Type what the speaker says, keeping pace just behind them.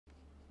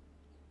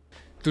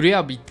Today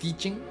I'll be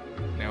teaching,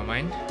 never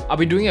mind. I'll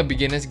be doing a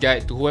beginner's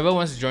guide to whoever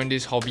wants to join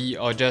this hobby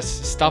or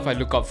just stuff I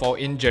look out for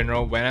in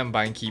general when I'm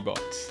buying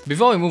keyboards.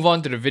 Before we move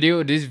on to the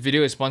video, this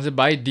video is sponsored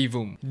by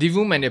Divoom.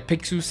 Divoom and their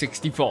Pixel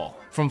 64.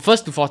 From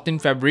 1st to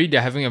 14th February,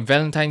 they're having a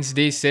Valentine's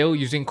Day sale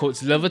using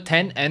codes level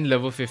 10 and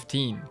level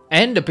 15.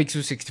 And the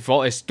Pixel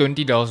 64 is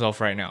 $20 off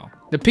right now.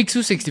 The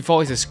Pixel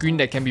 64 is a screen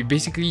that can be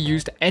basically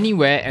used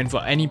anywhere and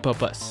for any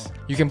purpose.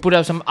 You can put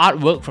up some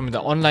artwork from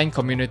the online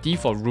community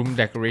for room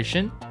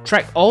decoration,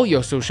 track all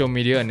your social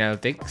media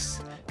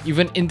analytics,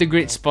 even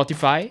integrate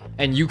Spotify,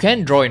 and you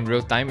can draw in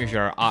real time if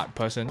you're an art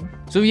person.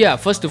 So yeah,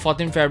 1st to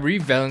 14th February,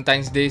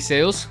 Valentine's Day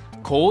sales.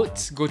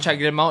 Codes, go check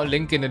them out,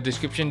 link in the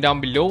description down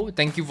below.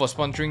 Thank you for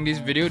sponsoring this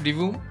video,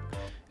 Divoom.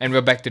 And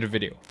we're back to the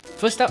video.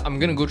 First up, I'm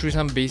gonna go through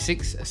some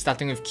basics,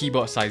 starting with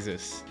keyboard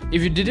sizes.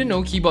 If you didn't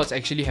know, keyboards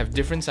actually have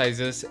different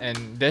sizes and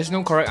there's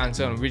no correct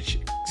answer on which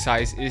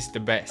size is the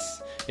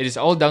best. It is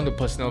all down to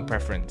personal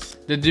preference.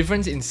 The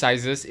difference in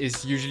sizes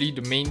is usually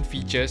the main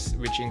features,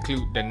 which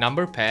include the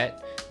number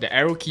pad, the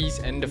arrow keys,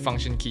 and the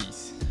function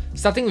keys.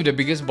 Starting with the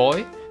biggest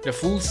boy, the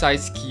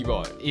full-size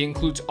keyboard. It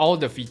includes all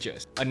the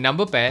features, a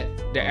number pad,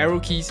 the arrow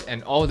keys,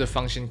 and all the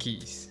function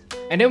keys.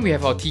 And then we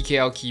have our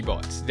TKL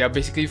keyboards. They are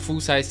basically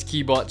full-size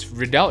keyboards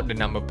without the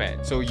number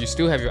pad, so you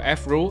still have your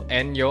F row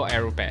and your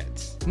arrow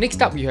pads.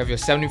 Next up, you have your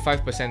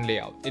 75%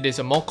 layout. It is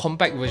a more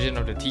compact version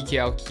of the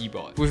TKL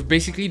keyboard. With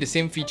basically the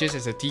same features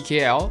as the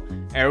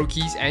TKL, arrow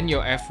keys, and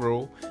your F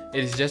row,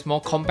 it is just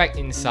more compact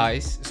in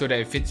size so that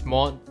it fits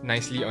more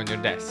nicely on your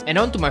desk. And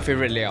on to my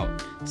favorite layout,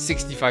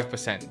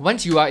 65%.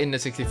 Once you are in the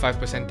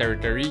 65%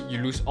 territory, you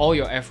lose all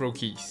your F row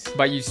keys,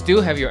 but you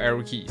still have your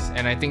arrow keys,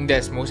 and I think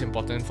that's most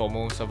important for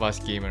most of us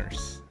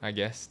gamers. I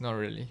guess, not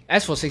really.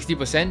 As for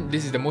 60%,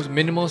 this is the most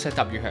minimal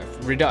setup you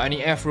have, without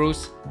any F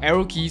rows,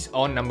 arrow keys,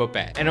 or number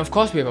pad. And of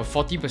course, we have a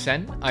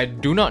 40%. I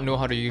do not know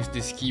how to use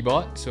this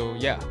keyboard, so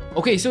yeah.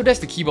 Okay, so that's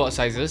the keyboard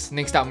sizes.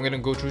 Next up, I'm gonna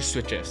go through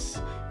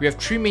switches. We have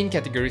 3 main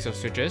categories of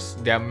switches.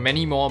 There are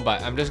many more,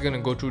 but I'm just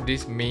gonna go through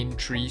these main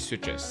 3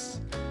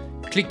 switches.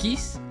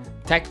 Clickies,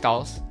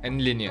 tactiles, and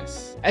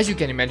linears. As you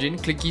can imagine,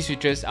 clicky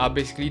switches are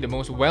basically the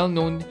most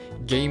well-known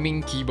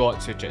gaming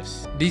keyboard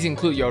switches. These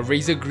include your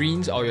Razer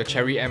Greens or your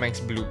Cherry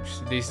MX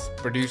Blues. These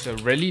produce a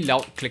really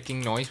loud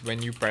clicking noise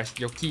when you press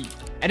your key.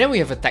 And then we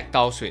have a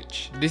tactile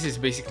switch. This is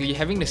basically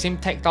having the same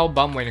tactile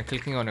bump when you're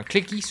clicking on a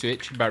clicky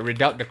switch, but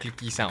without the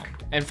clicky sound.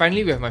 And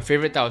finally, we have my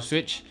favorite type of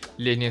switch,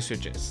 linear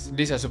switches.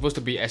 These are supposed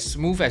to be as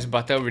smooth as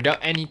butter without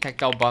any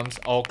tactile bumps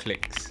or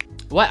clicks.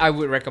 What I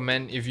would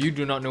recommend if you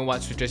do not know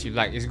what switches you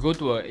like is go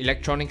to an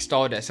electronic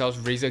store that sells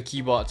Razer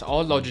keyboards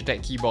or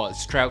Logitech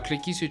keyboards, try out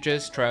clicky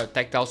switches, try out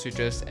tactile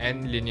switches,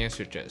 and linear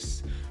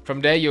switches.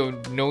 From there, you'll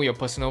know your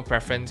personal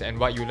preference and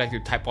what you like to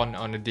type on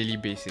a daily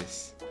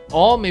basis.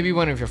 Or maybe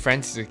one of your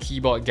friends is a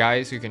keyboard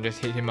guy, so you can just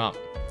hit him up.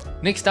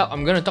 Next up,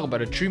 I'm gonna talk about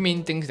the 3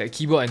 main things that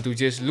keyboard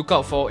enthusiasts look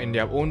out for in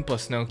their own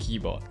personal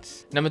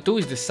keyboards. Number 2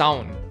 is the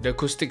sound, the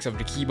acoustics of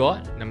the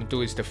keyboard. Number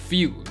 2 is the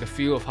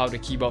feel of how the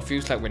keyboard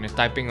feels like when you're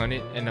typing on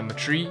it. And number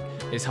 3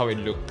 is how it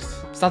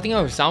looks. Starting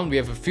out with sound, we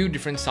have a few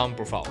different sound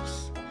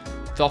profiles.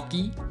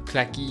 Talky,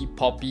 clacky,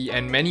 poppy,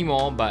 and many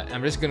more, but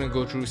I'm just gonna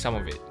go through some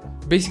of it.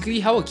 Basically,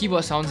 how a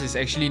keyboard sounds is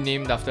actually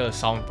named after a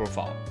sound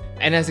profile.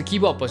 And as a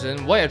keyboard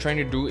person, what you're trying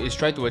to do is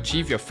try to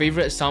achieve your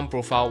favorite sound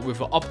profile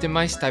with an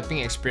optimized typing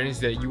experience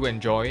that you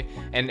enjoy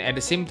and at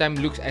the same time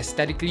looks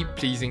aesthetically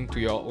pleasing to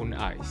your own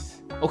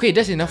eyes. Okay,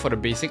 that's enough for the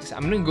basics.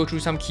 I'm going to go through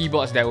some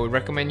keyboards that I would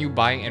recommend you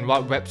buying and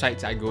what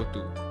websites I go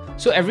to.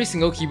 So every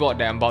single keyboard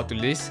that I'm about to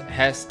list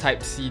has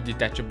Type-C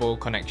detachable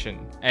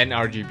connection and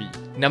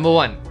RGB. Number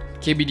 1.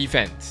 KBD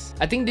Fans.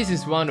 I think this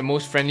is one of the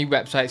most friendly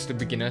websites to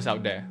beginners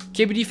out there.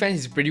 KBD Fans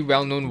is pretty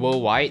well known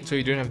worldwide, so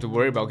you don't have to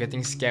worry about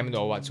getting scammed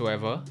or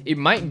whatsoever. It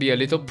might be a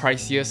little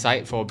pricier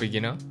site for a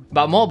beginner.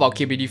 But more about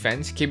KBD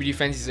Fans. KBD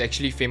Fans is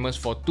actually famous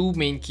for 2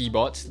 main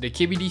keyboards, the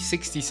KBD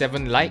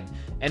 67 Lite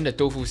and the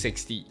Tofu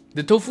 60.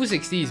 The Tofu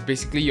 60 is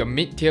basically your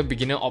mid-tier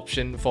beginner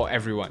option for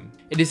everyone.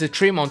 It is a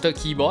tray-mounted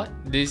keyboard.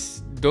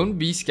 Don't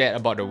be scared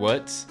about the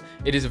words.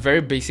 It is a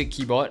very basic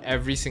keyboard.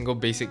 Every single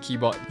basic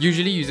keyboard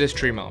usually uses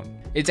tray mount.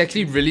 It's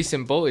actually really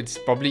simple. It's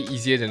probably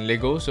easier than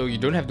Lego, so you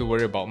don't have to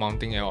worry about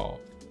mounting your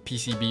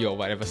PCB or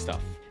whatever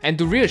stuff. And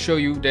to reassure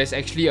you, there's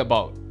actually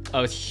about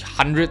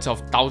hundreds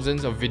of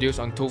thousands of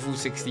videos on Tofu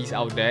 60s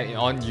out there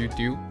on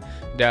YouTube.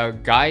 There are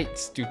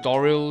guides,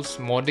 tutorials,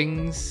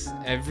 moddings,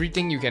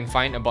 everything you can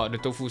find about the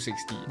Tofu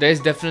 60. There's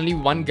definitely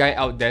one guy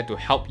out there to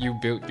help you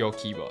build your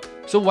keyboard.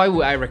 So why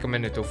would I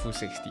recommend the Tofu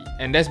 60?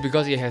 And that's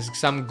because it has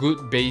some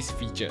good base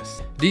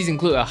features. These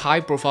include a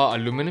high profile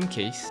aluminum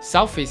case,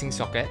 south-facing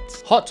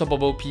sockets, hot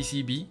swappable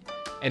PCB,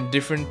 and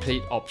different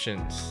plate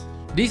options.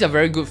 These are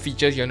very good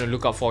features you want to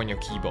look out for in your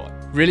keyboard.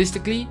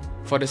 Realistically,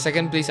 for the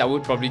second place I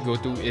would probably go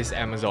to is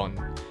Amazon.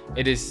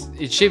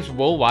 It ships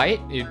worldwide,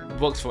 it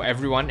works for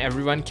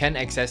everyone can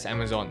access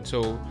Amazon,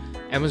 so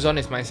Amazon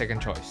is my second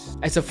choice.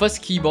 As a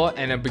first keyboard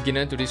and a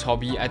beginner to this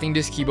hobby, I think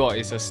this keyboard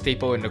is a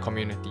staple in the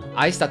community.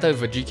 I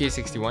started with a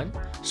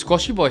GK61,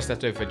 Squashy Boy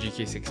started with a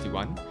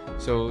GK61,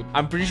 So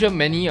I'm pretty sure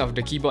many of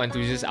the keyboard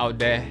enthusiasts out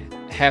there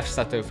have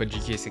started with a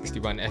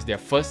GK61 as their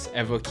first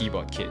ever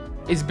keyboard kit.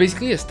 It's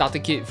basically a starter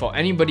kit for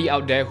anybody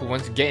out there who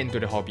wants to get into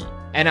the hobby.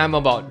 And I'm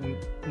about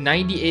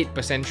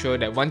 98% sure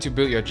that once you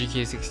build your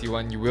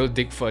GK61, you will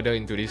dig further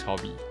into this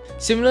hobby.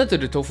 Similar to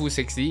the Tofu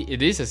 60,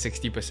 it is a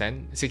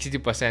 60%.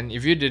 62%,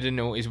 if you didn't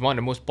know, is one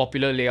of the most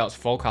popular layouts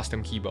for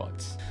custom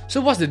keyboards.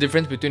 So what's the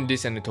difference between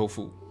this and the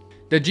Tofu?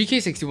 The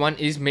GK61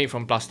 is made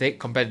from plastic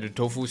compared to the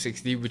Tofu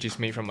 60, which is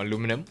made from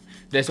aluminum.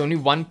 There's only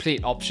one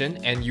plate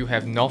option and you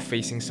have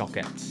north-facing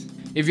sockets.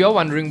 If you're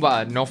wondering what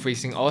are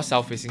north-facing or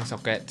south-facing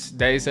sockets,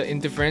 there is an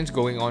interference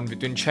going on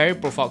between cherry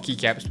profile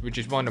keycaps, which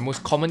is one of the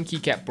most common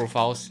keycap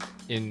profiles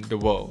in the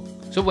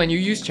world. So when you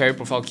use cherry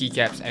profile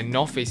keycaps and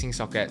north-facing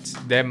sockets,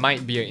 there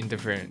might be an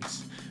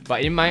interference.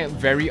 But in my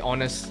very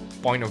honest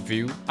point of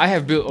view, I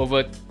have built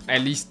over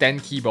at least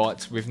 10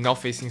 keyboards with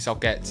north-facing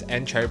sockets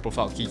and cherry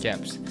profile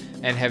keycaps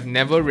and have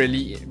never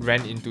really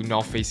ran into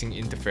north-facing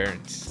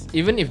interference.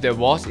 Even if there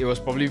was, it was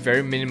probably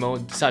very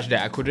minimal such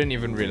that I couldn't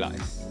even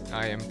realize.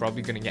 I am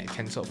probably gonna get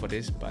cancelled for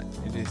this, but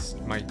it is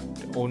my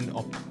own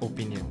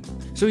opinion.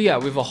 So yeah,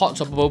 with a hot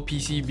swappable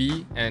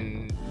PCB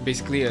and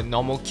basically a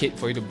normal kit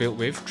for you to build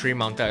with, tray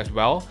mounted as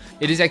well,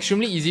 it is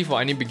extremely easy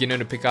for any beginner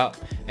to pick up,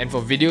 and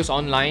for videos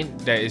online,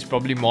 there is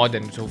probably more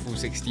than the Tofu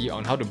 60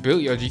 on how to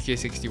build your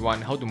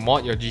GK61, how to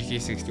mod your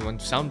GK61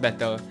 to sound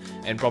better,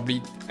 and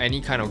probably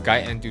any kind of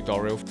guide and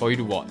tutorial for you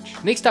to watch.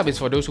 Next up is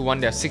for those who want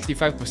their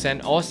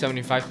 65% or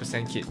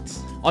 75%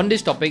 kits. On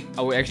this topic,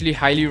 I would actually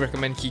highly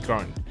recommend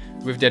Keychron,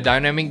 with their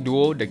dynamic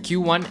duo, the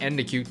Q1 and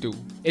the Q2.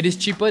 It is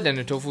cheaper than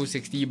the Tofu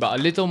 60 but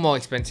a little more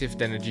expensive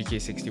than the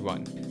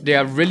GK61. They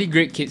are really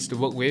great kits to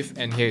work with,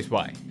 and here's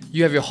why.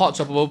 You have your hot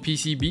swappable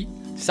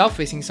PCB,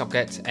 south-facing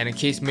sockets, and a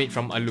case made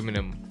from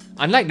aluminum.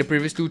 Unlike the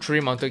previous two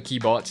tray-mounted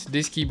keyboards,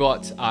 these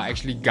keyboards are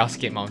actually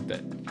gasket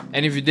mounted.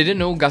 And if you didn't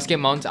know, gasket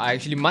mounts are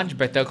actually much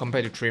better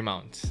compared to tray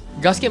mounts.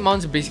 Gasket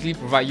mounts basically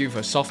provide you with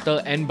a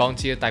softer and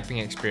bouncier typing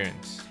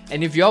experience.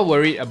 And if you're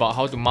worried about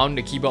how to mount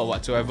the keyboard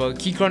whatsoever,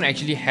 Keychron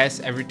actually has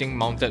everything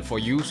mounted for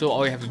you, so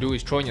all you have to do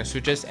is throw in your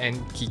switches and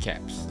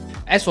keycaps.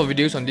 As for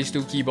videos on these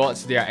two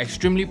keyboards, they are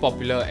extremely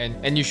popular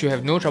and you should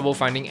have no trouble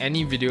finding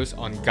any videos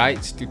on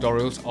guides,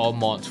 tutorials or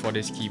mods for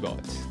these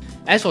keyboards.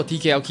 As for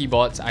TKL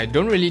keyboards, I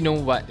don't really know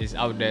what is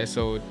out there,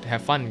 so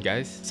have fun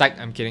guys. Psych,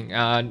 I'm kidding.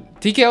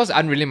 TKLs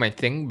aren't really my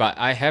thing, but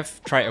I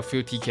have tried a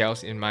few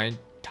TKLs in my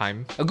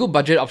time. A good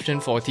budget option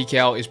for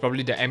TKL is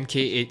probably the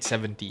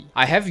MK870.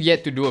 I have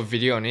yet to do a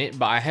video on it,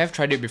 but I have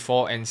tried it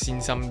before and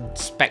seen some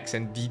specs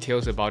and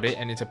details about it,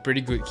 and it's a pretty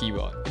good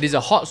keyboard. It is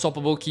a hot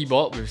swappable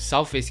keyboard with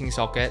south-facing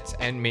sockets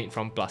and made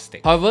from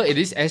plastic. However, it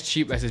is as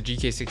cheap as a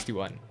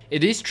GK61.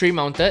 It is tray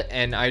mounted,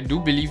 and I do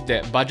believe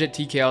that budget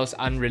TKLs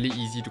aren't really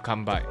easy to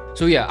come by.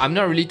 So yeah, I'm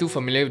not really too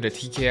familiar with the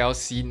TKL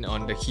scene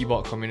on the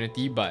keyboard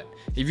community, but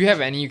if you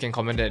have any, you can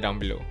comment that down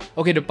below.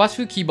 Okay, the past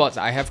few keyboards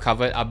I have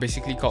covered are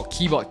basically called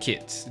keyboard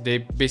kits. They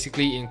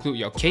basically include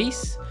your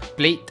case,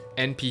 plate,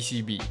 and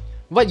PCB.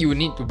 What you will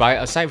need to buy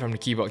aside from the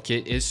keyboard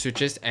kit is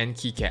switches and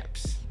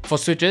keycaps. For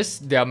switches,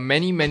 there are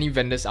many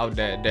vendors out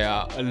there. There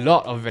are a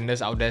lot of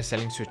vendors out there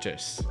selling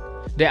switches.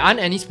 There aren't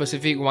any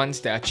specific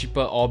ones that are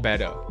cheaper or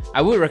better.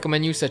 I would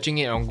recommend you searching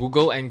it on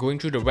Google and going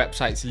through the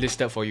websites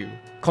listed for you.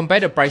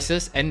 Compare the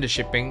prices and the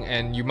shipping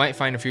and you might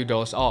find a few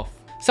dollars off.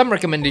 Some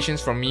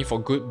recommendations from me for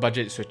good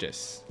budget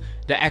switches: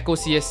 the Echo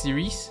CS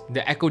series,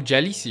 the Echo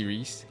Jelly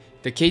series,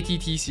 the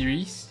KTT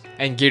series,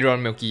 and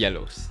Gateron Milky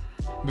Yellows.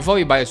 Before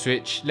you buy a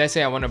switch, let's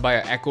say I want to buy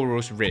an Echo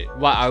Rose Red,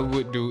 what I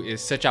would do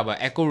is search up an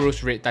Echo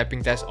Rose Red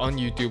typing test on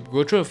YouTube,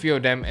 go through a few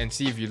of them and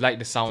see if you like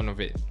the sound of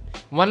it.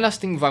 One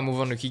last thing before I move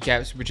on to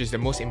keycaps, which is the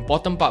most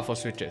important part for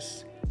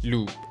switches: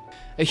 lube.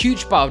 A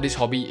huge part of this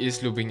hobby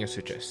is lubing your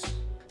switches.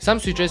 Some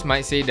switches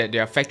might say that they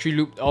are factory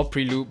looped or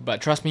pre-looped,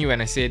 but trust me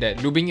when I say that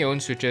lubing your own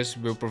switches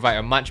will provide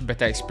a much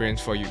better experience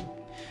for you.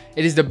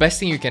 It is the best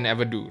thing you can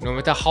ever do. No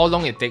matter how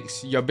long it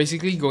takes, you're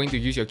basically going to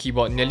use your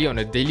keyboard nearly on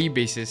a daily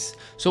basis,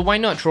 so why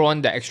not throw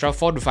on the extra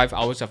 4 to 5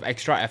 hours of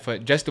extra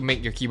effort just to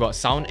make your keyboard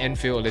sound and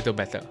feel a little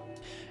better.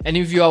 And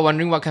if you are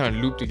wondering what kind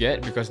of lube to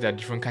get, because there are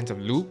different kinds of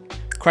lube,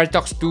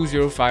 Crytox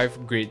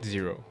 205 Grade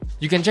 0.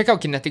 You can check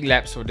out Kinetic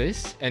Labs for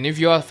this, and if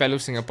you are a fellow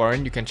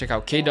Singaporean, you can check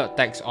out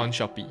k.tax on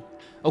Shopee.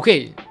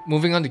 Okay,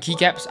 moving on to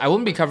keycaps, I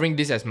won't be covering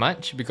this as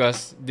much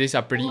because these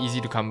are pretty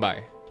easy to come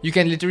by. You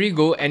can literally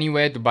go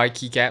anywhere to buy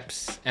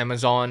keycaps: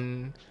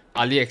 Amazon,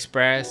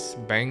 AliExpress,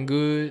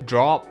 Banggood,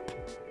 Drop,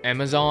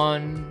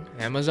 Amazon.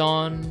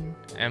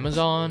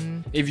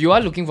 If you are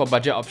looking for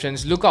budget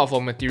options, look out for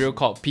a material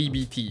called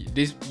PBT.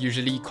 This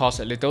usually costs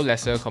a little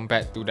lesser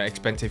compared to the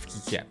expensive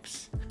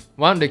keycaps.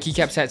 One of the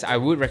keycap sets I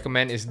would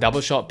recommend is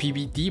Double Shot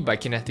PBT by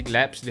Kinetic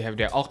Labs. They have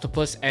their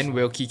octopus and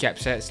whale keycap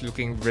sets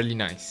looking really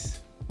nice.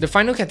 The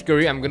final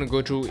category I'm going to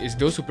go through is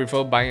those who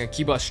prefer buying a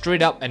keyboard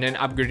straight up and then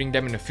upgrading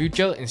them in the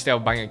future instead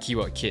of buying a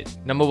keyboard kit.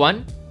 Number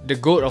 1, the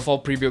goat of all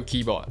pre-built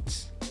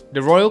keyboards,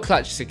 the Royal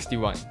Clutch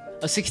 61.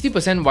 A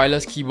 60%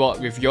 wireless keyboard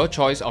with your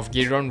choice of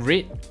Gateron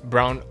red,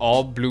 brown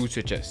or blue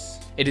switches.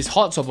 It is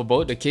hot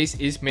swappable, the case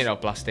is made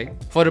of plastic.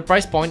 For the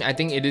price point, I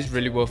think it is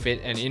really worth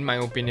it and in my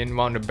opinion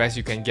one of the best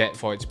you can get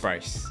for its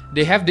price.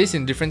 They have this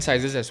in different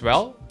sizes as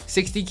well.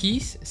 60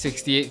 keys,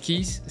 68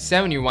 keys,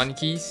 71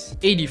 keys,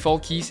 84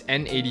 keys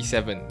and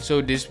 87.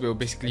 So this will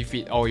basically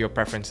fit all your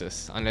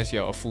preferences unless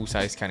you're a full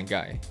size kind of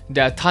guy.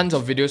 There are tons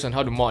of videos on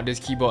how to mod this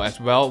keyboard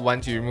as well.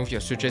 Once you remove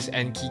your switches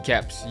and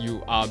keycaps,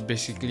 you are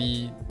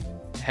basically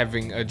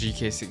having a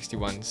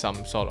GK61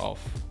 some sort of.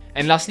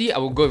 And lastly, I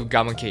will go with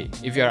Gamma K.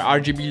 If you're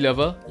an RGB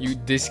lover,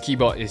 this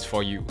keyboard is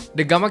for you.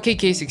 The Gamma K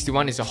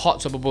K61 is a hot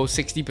swappable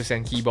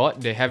 60%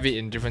 keyboard. They have it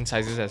in different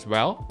sizes as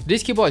well.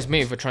 This keyboard is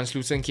made with a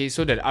translucent case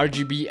so that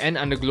RGB and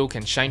underglow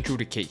can shine through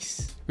the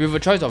case. We have a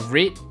choice of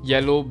red,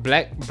 yellow,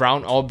 black,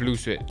 brown or blue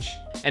switch.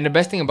 And the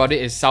best thing about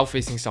it is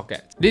south-facing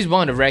sockets. This is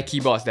one of the rare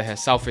keyboards that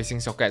has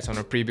south-facing sockets on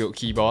a pre-built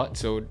keyboard,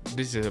 so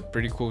this is a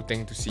pretty cool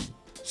thing to see.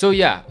 So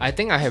yeah, I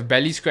think I have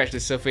barely scratched the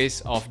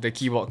surface of the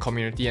keyboard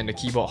community and the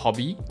keyboard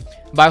hobby,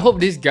 but I hope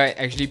this guide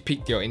actually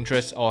piqued your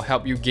interest or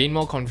helped you gain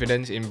more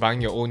confidence in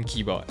buying your own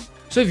keyboard.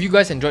 So if you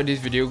guys enjoyed this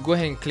video, go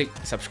ahead and click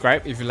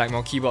subscribe if you like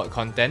more keyboard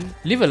content.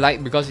 Leave a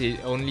like because it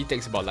only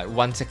takes about like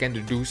 1 second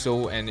to do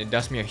so and it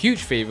does me a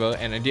huge favor,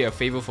 and I did a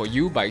favor for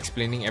you by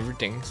explaining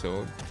everything,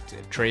 so it's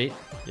a trade.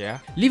 Yeah.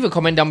 Leave a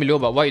comment down below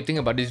about what you think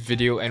about this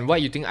video and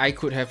what you think I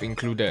could have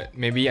included.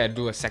 Maybe I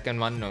do a second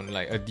one on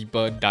like a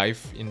deeper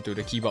dive into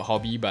the keyboard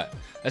hobby, but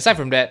aside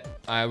from that,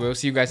 I will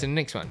see you guys in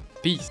the next one.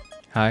 Peace.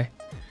 Hi.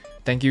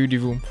 Thank you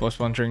Divoom for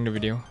sponsoring the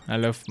video. I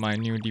love my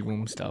new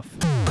Divoom stuff.